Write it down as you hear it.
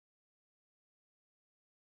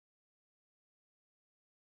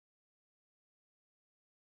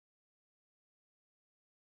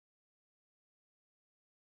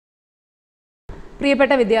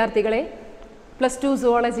പ്രിയപ്പെട്ട വിദ്യാർത്ഥികളെ, +2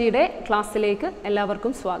 സുവോളജിയുടെ ക്ലാസ്സിലേക്ക്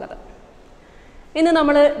എല്ലാവർക്കും സ്വാഗതം. ഇന്ന്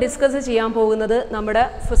നമ്മൾ ഡിസ്കസ് ചെയ്യാൻ പോകുന്നത് നമ്മുടെ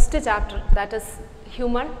first chapter, that is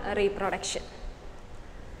human reproduction.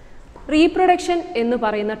 Reproduction എന്ന്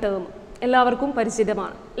പറയുന്ന ടേം എല്ലാവർക്കും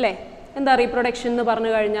പരിചിതമാണ് അല്ലേ? എന്താ റീപ്രൊഡക്ഷൻ എന്ന്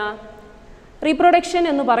പറഞ്ഞു കഴിഞ്ഞാൽ, റീപ്രൊഡക്ഷൻ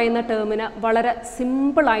എന്ന് പറയുന്ന ടേമിന് വളരെ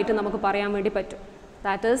സിമ്പിളായിട്ട് നമുക്ക് പറയാൻ വേണ്ടി പറ്റും.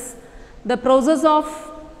 That is the process of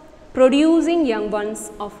producing young ones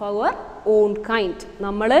of our on kind.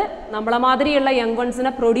 നമ്മളെ മാതിരിയുള്ള യങ്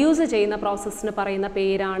വൺസിനെ പ്രൊഡ്യൂസ് ചെയ്യുന്ന പ്രോസസ്സിന് പറയുന്ന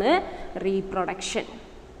പേരാണ് റീപ്രൊഡക്ഷൻ.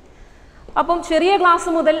 അപ്പം ചെറിയ ക്ലാസ്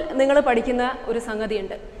മുതൽ നിങ്ങൾ പഠിക്കുന്ന ഒരു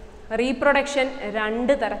സംഗതിയുണ്ട്. Reproduction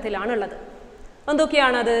 2 തരത്തിലാണുള്ളത്.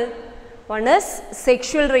 എന്തൊക്കെയാണത്? One is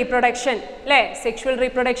sexual reproduction അല്ലേ? Sexual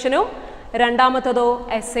റീപ്രൊഡക്ഷനും രണ്ടാമത്തതോ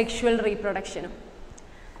asexual റീപ്രൊഡക്ഷനും.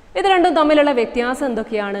 ഇത് രണ്ടും തമ്മിലുള്ള വ്യത്യാസം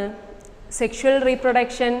എന്തൊക്കെയാണ്? സെക്ഷുവൽ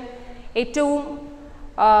റീപ്രൊഡക്ഷൻ ഏറ്റവും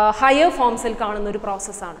ഹയർ ഫോംസിൽ കാണുന്ന ഒരു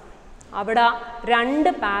പ്രോസസ്സാണ്. അവിടെ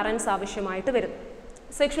 2 പാരൻസ് ആവശ്യമായിട്ട് വരും.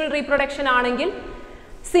 സെക്ഷുവൽ റീപ്രൊഡക്ഷൻ ആണെങ്കിൽ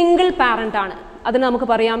സിംഗിൾ പാരൻ്റ് ആണ്. അതിന് നമുക്ക്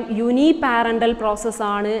പറയാം യൂണി പാരൻ്റൽ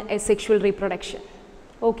പ്രോസസ്സാണ് സെക്ഷുവൽ റീപ്രൊഡക്ഷൻ.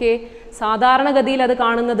 ഓക്കെ, സാധാരണഗതിയിൽ അത്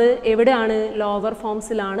കാണുന്നത് എവിടെയാണ്? ലോവർ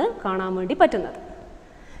ഫോംസിലാണ് കാണാൻ വേണ്ടി പറ്റുന്നത്.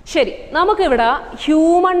 ശരി, നമുക്കിവിടെ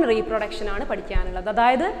ഹ്യൂമൻ റീപ്രൊഡക്ഷനാണ് പഠിക്കാനുള്ളത്.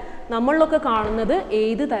 അതായത് നമ്മളിലൊക്കെ കാണുന്നത്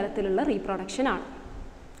ഏത് തരത്തിലുള്ള റീപ്രൊഡക്ഷനാണ്?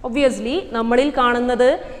 ഒബ്വിയസ്ലി നമ്മളിൽ കാണുന്നത്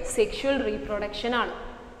സെക്ഷുവൽ റീപ്രൊഡക്ഷൻ ആണ്.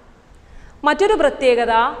 മറ്റൊരു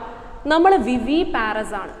പ്രത്യേകത, നമ്മൾ വിവി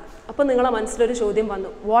പാരസ് ആണ്. അപ്പോൾ നിങ്ങളെ മനസ്സിലൊരു ചോദ്യം വന്നു,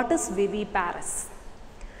 what is V V Paras?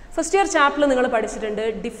 First year ചാപ്റ്ററിൽ നിങ്ങൾ പഠിച്ചിട്ടുണ്ട്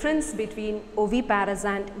ഡിഫറൻസ് ബിറ്റ്വീൻ ഒവി പാരസ്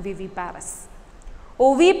ആൻഡ് വിവി പാരസ്.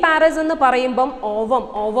 ഒവി പാരസ് എന്ന് പറയുമ്പം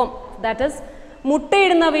ഓവം ദാറ്റ് ഈസ്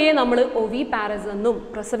മുട്ടയിടുന്നവയെ നമ്മൾ ഒവി പാരസ് എന്നും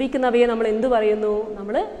പ്രസവിക്കുന്നവയെ നമ്മൾ എന്ത് പറയുന്നു?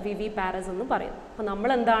 നമ്മൾ വിവി പാരസ് എന്നും പറയുന്നു. അപ്പോൾ നമ്മൾ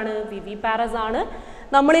എന്താണ്? വിവി പാരസ് ആണ്.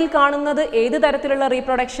 നമ്മളിൽ കാണുന്നത് ഏത് തരത്തിലുള്ള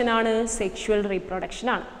റീപ്രൊഡക്ഷൻ ആണ്? സെക്ഷുവൽ റീപ്രൊഡക്ഷൻ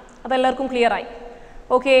ആണ്. അതെല്ലാവർക്കും ക്ലിയർ ആയി?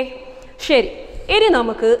 ഓക്കെ, ശരി. ഇനി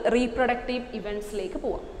നമുക്ക് റീപ്രൊഡക്റ്റീവ് ഇവൻറ്റ്സിലേക്ക്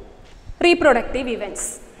പോവാം. Reproductive events.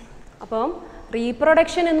 അപ്പം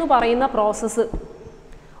റീപ്രൊഡക്ഷൻ എന്ന് പറയുന്ന പ്രോസസ്സ്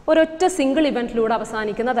ഒരൊറ്റ സിംഗിൾ ഇവൻറ്റിലൂടെ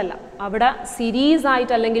അവസാനിക്കുന്നതല്ല. അവിടെ സീരീസ്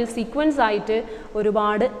ആയിട്ട് അല്ലെങ്കിൽ സീക്വൻസ് ആയിട്ട്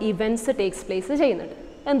ഒരുപാട് ഇവൻറ്റ്സ് ടേക്സ് പ്ലേസ് ചെയ്യുന്നുണ്ട്.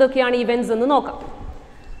 എന്തൊക്കെയാണ് ഇവൻറ്റ്സ് എന്ന് നോക്കാം.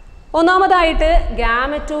 ഒന്നാമതായിട്ട്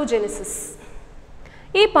ഗാമറ്റോജെനിസിസ്.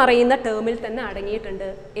 ഈ പറയുന്ന ടേമിൽ തന്നെ അടങ്ങിയിട്ടുണ്ട്.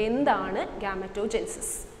 എന്താണ്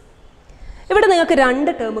ഗാമറ്റോജെനിസിസ്? ഇവിടെ നിങ്ങൾക്ക്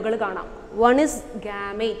 2 ടേമുകൾ കാണാം. വൺ ഇസ്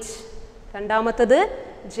ഗാമേറ്റ്, രണ്ടാമത്തത്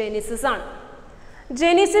ജെനിസിസ് ആണ്.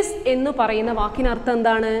 ജെനിസിസ് എന്ന് പറയുന്ന വാക്കിനർത്ഥം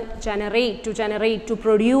എന്താണ്? ജനറേറ്റ്, ടു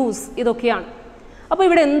പ്രൊഡ്യൂസ്, ഇതൊക്കെയാണ്. അപ്പോൾ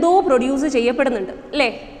ഇവിടെ എന്തോ പ്രൊഡ്യൂസ് ചെയ്യപ്പെടുന്നുണ്ട് അല്ലേ?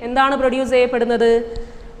 എന്താണ് പ്രൊഡ്യൂസ് ചെയ്യപ്പെടുന്നത്?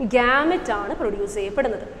 ഗാമെറ്റ് ആണ് പ്രൊഡ്യൂസ്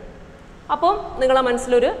ചെയ്യപ്പെടുന്നത്. അപ്പം നിങ്ങളെ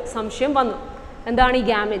മനസ്സിലൊരു സംശയം വന്നു, എന്താണ് ഈ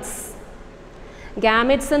ഗാമെറ്റ്സ്?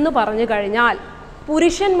 ഗാമെറ്റ്സ് എന്ന് പറഞ്ഞു കഴിഞ്ഞാൽ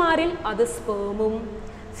പുരുഷന്മാരിൽ അത് സ്പേമും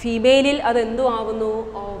ഫീമെയിലിൽ അത് എന്തും ആവുന്നു?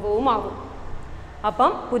 ഓവവും ആവും.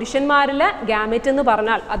 അപ്പം പുരുഷന്മാരിലെ ഗാമെറ്റ് എന്ന്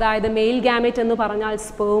പറഞ്ഞാൽ, അതായത് മെയിൽ ഗാമെറ്റ് എന്ന് പറഞ്ഞാൽ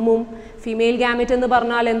സ്പേമും, ഫീമെയിൽ ഗാമെറ്റ് എന്ന്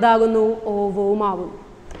പറഞ്ഞാൽ എന്താകുന്നു? ഓവവും ആവുന്നു.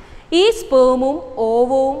 ഈ സ്പേമും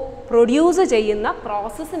ഓവവും പ്രൊഡ്യൂസ് ചെയ്യുന്ന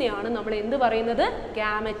പ്രോസസ്സിനെയാണ് നമ്മൾ എന്ത് പറയുന്നത്?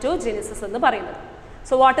 ഗാമറ്റോജെനിസിസ് എന്ന് പറയുന്നത്.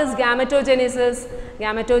 So what is gametogenesis?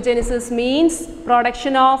 Gametogenesis means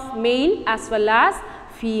production of male as well as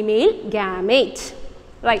female gamete.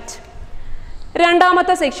 Right.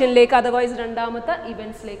 രണ്ടാമത്തെ സെക്ഷനിലേക്ക്, അതർവൈസ് രണ്ടാമത്തെ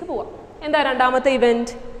ഇവൻറ്റ്സിലേക്ക് പോവാം. എന്താ രണ്ടാമത്തെ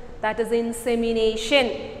ഇവൻറ്റ്? That is insemination.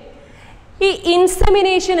 ഈ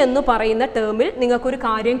ഇൻസെമിനേഷൻ എന്ന് പറയുന്ന ടേമിൽ നിങ്ങൾക്കൊരു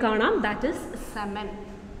കാര്യം കാണാം, ദാറ്റ് ഈസ് സെമൻ.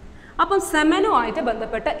 അപ്പം സെമനുമായിട്ട്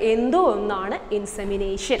ബന്ധപ്പെട്ട എന്തോ ഒന്നാണ്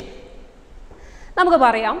ഇൻസെമിനേഷൻ. നമുക്ക്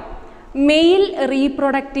പറയാം, മെയിൽ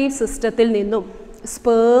റീപ്രൊഡക്റ്റീവ് സിസ്റ്റത്തിൽ നിന്നും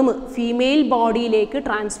സ്പേം ഫീമെയിൽ ബോഡിയിലേക്ക്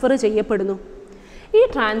ട്രാൻസ്ഫർ ചെയ്യപ്പെടുന്നു. ഈ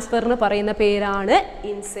ട്രാൻസ്ഫറിന് പറയുന്ന പേരാണ്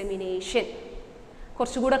ഇൻസെമിനേഷൻ.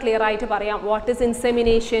 കുറച്ചുകൂടെ ക്ലിയർ ആയിട്ട് പറയാം, what is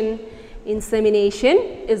insemination? Insemination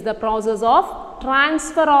is the process of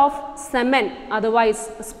transfer of semen, otherwise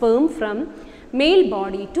sperm, from male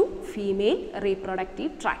body to female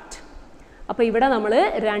reproductive tract. അപ്പോൾ ഇവിടെ നമ്മൾ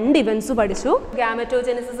 2 ഇവൻറ്റ്സ് പഠിച്ചു.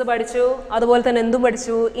 ഗാമറ്റോജെനിസിസ് പഠിച്ചു, അതുപോലെ തന്നെ എന്തും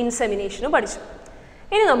പഠിച്ചു? ഇൻസെമിനേഷനും പഠിച്ചു.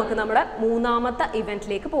 ഇനി നമുക്ക് നമ്മുടെ മൂന്നാമത്തെ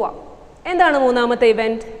ഇവൻറ്റിലേക്ക് പോവാം. എന്താണ് മൂന്നാമത്തെ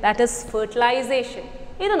ഇവൻറ്റ്? That is fertilisation.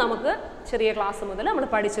 ഇത് നമുക്ക് ചെറിയ ക്ലാസ് മുതൽ നമ്മൾ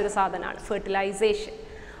പഠിച്ചൊരു സാധനമാണ് ഫെർട്ടിലൈസേഷൻ.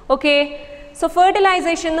 ഓക്കെ, സോ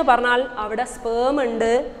ഫെർട്ടിലൈസേഷൻ എന്ന് പറഞ്ഞാൽ അവിടെ സ്പേം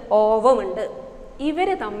ഉണ്ട്, ഓവം ഉണ്ട്. ഇവർ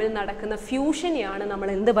തമ്മിൽ നടക്കുന്ന ഫ്യൂഷനെയാണ് നമ്മൾ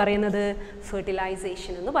എന്ത് പറയുന്നത്?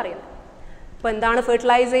 ഫെർട്ടിലൈസേഷൻ എന്ന് പറയുന്നത്. അപ്പോൾ എന്താണ്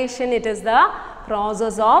fertilisation? It is the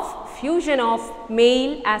process of fusion of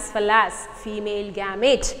male as well as female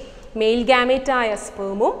gamete. Mail ഗാമേറ്റായ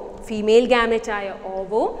സ്പേമും female ഗാമേറ്റായ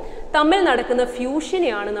ഓവവും തമ്മിൽ നടക്കുന്ന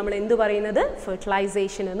ഫ്യൂഷനെയാണ് നമ്മൾ എന്ത് പറയുന്നത്?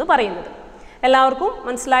 ഫെർട്ടിലൈസേഷൻ എന്ന് പറയുന്നത്. എല്ലാവർക്കും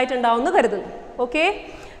മനസ്സിലായിട്ടുണ്ടാവുമെന്ന് കരുതുന്നു. ഓക്കെ,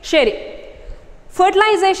 ശരി.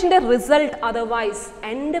 ഫെർട്ടിലൈസേഷൻ്റെ റിസൾട്ട് അതർവൈസ്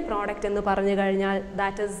എൻഡ് പ്രോഡക്റ്റ് എന്ന് പറഞ്ഞു കഴിഞ്ഞാൽ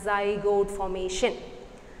that is zygote formation.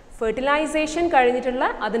 Fertilisation കഴിഞ്ഞിട്ടുള്ള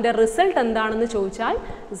അതിൻ്റെ റിസൾട്ട് എന്താണെന്ന് ചോദിച്ചാൽ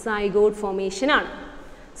സൈഗോട്ട് ഫോർമേഷൻ ആണ്.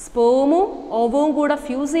 സ്പേമും ഓവവും കൂടെ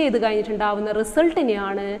ഫ്യൂസ് ചെയ്ത് കഴിഞ്ഞിട്ടുണ്ടാവുന്ന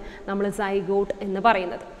റിസൾട്ടിനെയാണ് നമ്മൾ സൈഗോട്ട് എന്ന്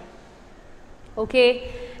പറയുന്നത്. ഓക്കെ,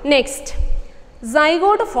 നെക്സ്റ്റ്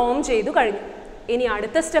സൈഗോട്ട് ഫോം ചെയ്തു കഴിഞ്ഞു. ഇനി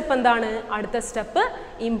അടുത്ത സ്റ്റെപ്പ് എന്താണ്? അടുത്ത സ്റ്റെപ്പ്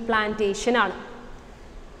ഇംപ്ലാന്റേഷൻ ആണ്.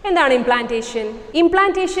 എന്താണ് ഇംപ്ലാന്റേഷൻ?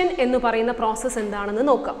 ഇംപ്ലാന്റേഷൻ എന്ന് പറയുന്ന പ്രോസസ്സ് എന്താണെന്ന്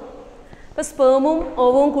നോക്കാം. ഇപ്പോൾ സ്പേമും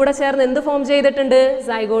ഓവവും കൂടെ ചേർന്ന് എന്ത് ഫോം ചെയ്തിട്ടുണ്ട്?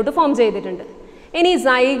 സൈഗോട്ട് ഫോം ചെയ്തിട്ടുണ്ട്. ഇനി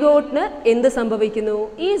സൈഗോട്ടിന് എന്ത് സംഭവിക്കുന്നു?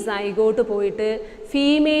 ഈ സൈഗോട്ട് പോയിട്ട്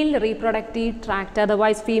female reproductive tract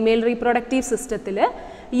otherwise female reproductive സിസ്റ്റത്തിൽ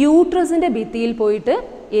യൂട്രസിൻ്റെ ഭിത്തിയിൽ പോയിട്ട്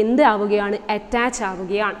എന്ത് ആവുകയാണ്? അറ്റാച്ച്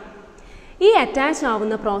ആവുകയാണ്. ഈ അറ്റാച്ച്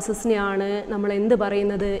ആവുന്ന പ്രോസസ്സിനെയാണ് നമ്മൾ എന്ത്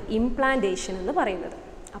പറയുന്നത്? ഇംപ്ലാന്റേഷൻ എന്ന് പറയുന്നത്.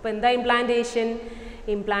 അപ്പോൾ എന്താ implantation?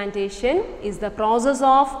 Implantation is the process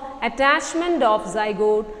of attachment of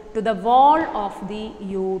zygote to the wall of the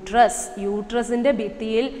uterus. യൂട്രസിൻ്റെ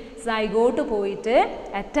ഭിത്തിയിൽ സൈഗോട്ട് പോയിട്ട്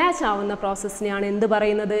അറ്റാച്ച് ആവുന്ന പ്രോസസ്സിനെയാണ് എന്ത്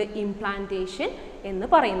പറയുന്നത്? ഇംപ്ലാന്റേഷൻ എന്ന്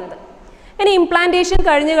പറയുന്നത്. ഇനി ഇംപ്ലാന്റേഷൻ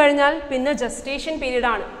കഴിഞ്ഞു കഴിഞ്ഞാൽ പിന്നെ ജസ്റ്റേഷൻ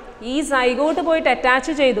പീരീഡാണ്. ഈ സൈഗോട്ട് പോയിട്ട്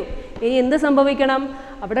അറ്റാച്ച് ചെയ്തു. ഇനി എന്ത് സംഭവിക്കണം?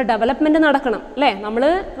 അവിടെ ഡെവലപ്മെൻറ്റ് നടക്കണം അല്ലേ? നമ്മൾ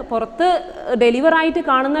പുറത്ത് ഡെലിവറായിട്ട്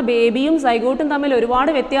കാണുന്ന ബേബിയും സൈഗോട്ടും തമ്മിൽ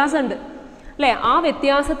ഒരുപാട് വ്യത്യാസമുണ്ട് അല്ലേ? ആ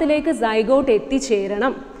വ്യത്യാസത്തിലേക്ക് സൈഗോട്ട്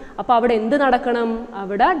എത്തിച്ചേരണം. അപ്പോൾ അവിടെ എന്ത് നടക്കണം?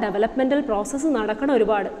 അവിടെ ഡെവലപ്മെൻ്റൽ പ്രോസസ്സ് നടക്കണം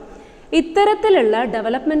ഒരുപാട്. ഇത്തരത്തിലുള്ള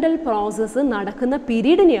ഡെവലപ്മെൻ്റൽ പ്രോസസ്സ് നടക്കുന്ന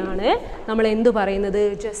പീരീഡിനെയാണ് നമ്മൾ എന്ത് പറയുന്നത്?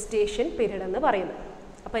 ജസ്റ്റേഷൻ പീരീഡ് എന്ന് പറയുന്നത്.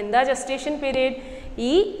 അപ്പോൾ എന്താ ജസ്റ്റേഷൻ പീരീഡ്?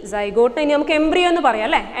 ഈ സൈഗോട്ടിനെ ഇനി നമുക്ക് എംബ്രിയോ എന്ന് പറയാം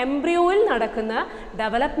അല്ലേ? എംബ്രിയോയിൽ നടക്കുന്ന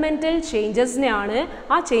ഡെവലപ്മെൻ്റൽ ചേഞ്ചസിനെയാണ്,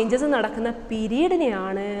 ആ ചേഞ്ചസ് നടക്കുന്ന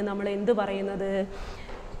പീരീഡിനെയാണ് നമ്മൾ എന്ത് പറയുന്നത്?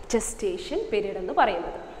 ജസ്റ്റേഷൻ പീരീഡ് എന്ന്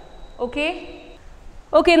പറയുന്നത്.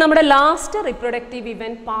 ഓക്കെ, നമ്മുടെ ലാസ്റ്റ് റിപ്രൊഡക്റ്റീവ്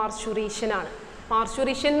ഇവൻറ്റ് പാർച്വറേഷൻ ആണ്.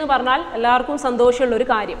 പാർച്വറേഷൻ എന്ന് പറഞ്ഞാൽ എല്ലാവർക്കും സന്തോഷമുള്ളൊരു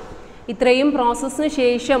കാര്യം. ഇത്രയും പ്രോസസ്സിന്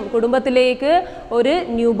ശേഷം കുടുംബത്തിലേക്ക് ഒരു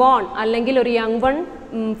ന്യൂ ബോൺ അല്ലെങ്കിൽ ഒരു യങ് വൺ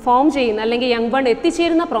ഫോം ചെയ്യുന്ന അല്ലെങ്കിൽ യങ് വൺ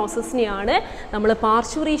എത്തിച്ചേരുന്ന പ്രോസസ്സിനെയാണ് നമ്മൾ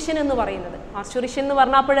പാർച്വറേഷൻ എന്ന് പറയുന്നത്. പാർച്വറേഷൻ എന്ന്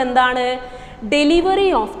പറഞ്ഞാൽ അപ്പോഴെന്താണ്? Delivery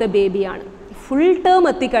of the ബേബിയാണ്. Full term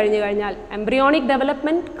എത്തിക്കഴിഞ്ഞു കഴിഞ്ഞാൽ, എംബ്രിയോണിക്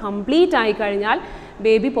ഡെവലപ്മെൻറ്റ് കംപ്ലീറ്റ് ആയി കഴിഞ്ഞാൽ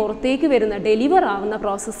ബേബി പുറത്തേക്ക് വരുന്ന ഡെലിവർ ആവുന്ന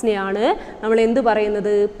പ്രോസസ്സിനെയാണ് നമ്മൾ എന്ത്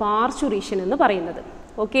പറയുന്നത്? പാർച്വറേഷൻ എന്ന് പറയുന്നത്.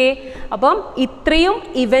 ഓക്കെ, അപ്പം ഇത്രയും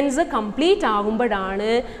ഇവൻറ്റ്സ് കംപ്ലീറ്റ് ആകുമ്പോഴാണ്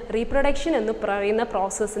റീപ്രൊഡക്ഷൻ എന്ന് പറയുന്ന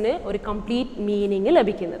പ്രോസസ്സിന് ഒരു കംപ്ലീറ്റ് മീനിങ്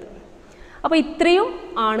ലഭിക്കുന്നത്. അപ്പോൾ ഇത്രയും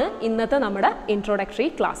ആണ് ഇന്നത്തെ നമ്മുടെ ഇൻട്രൊഡക്ടറി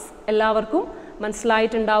ക്ലാസ്. എല്ലാവർക്കും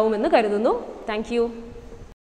മനസ്സിലായിട്ടുണ്ടാവുമെന്ന് കരുതുന്നു. Thank you.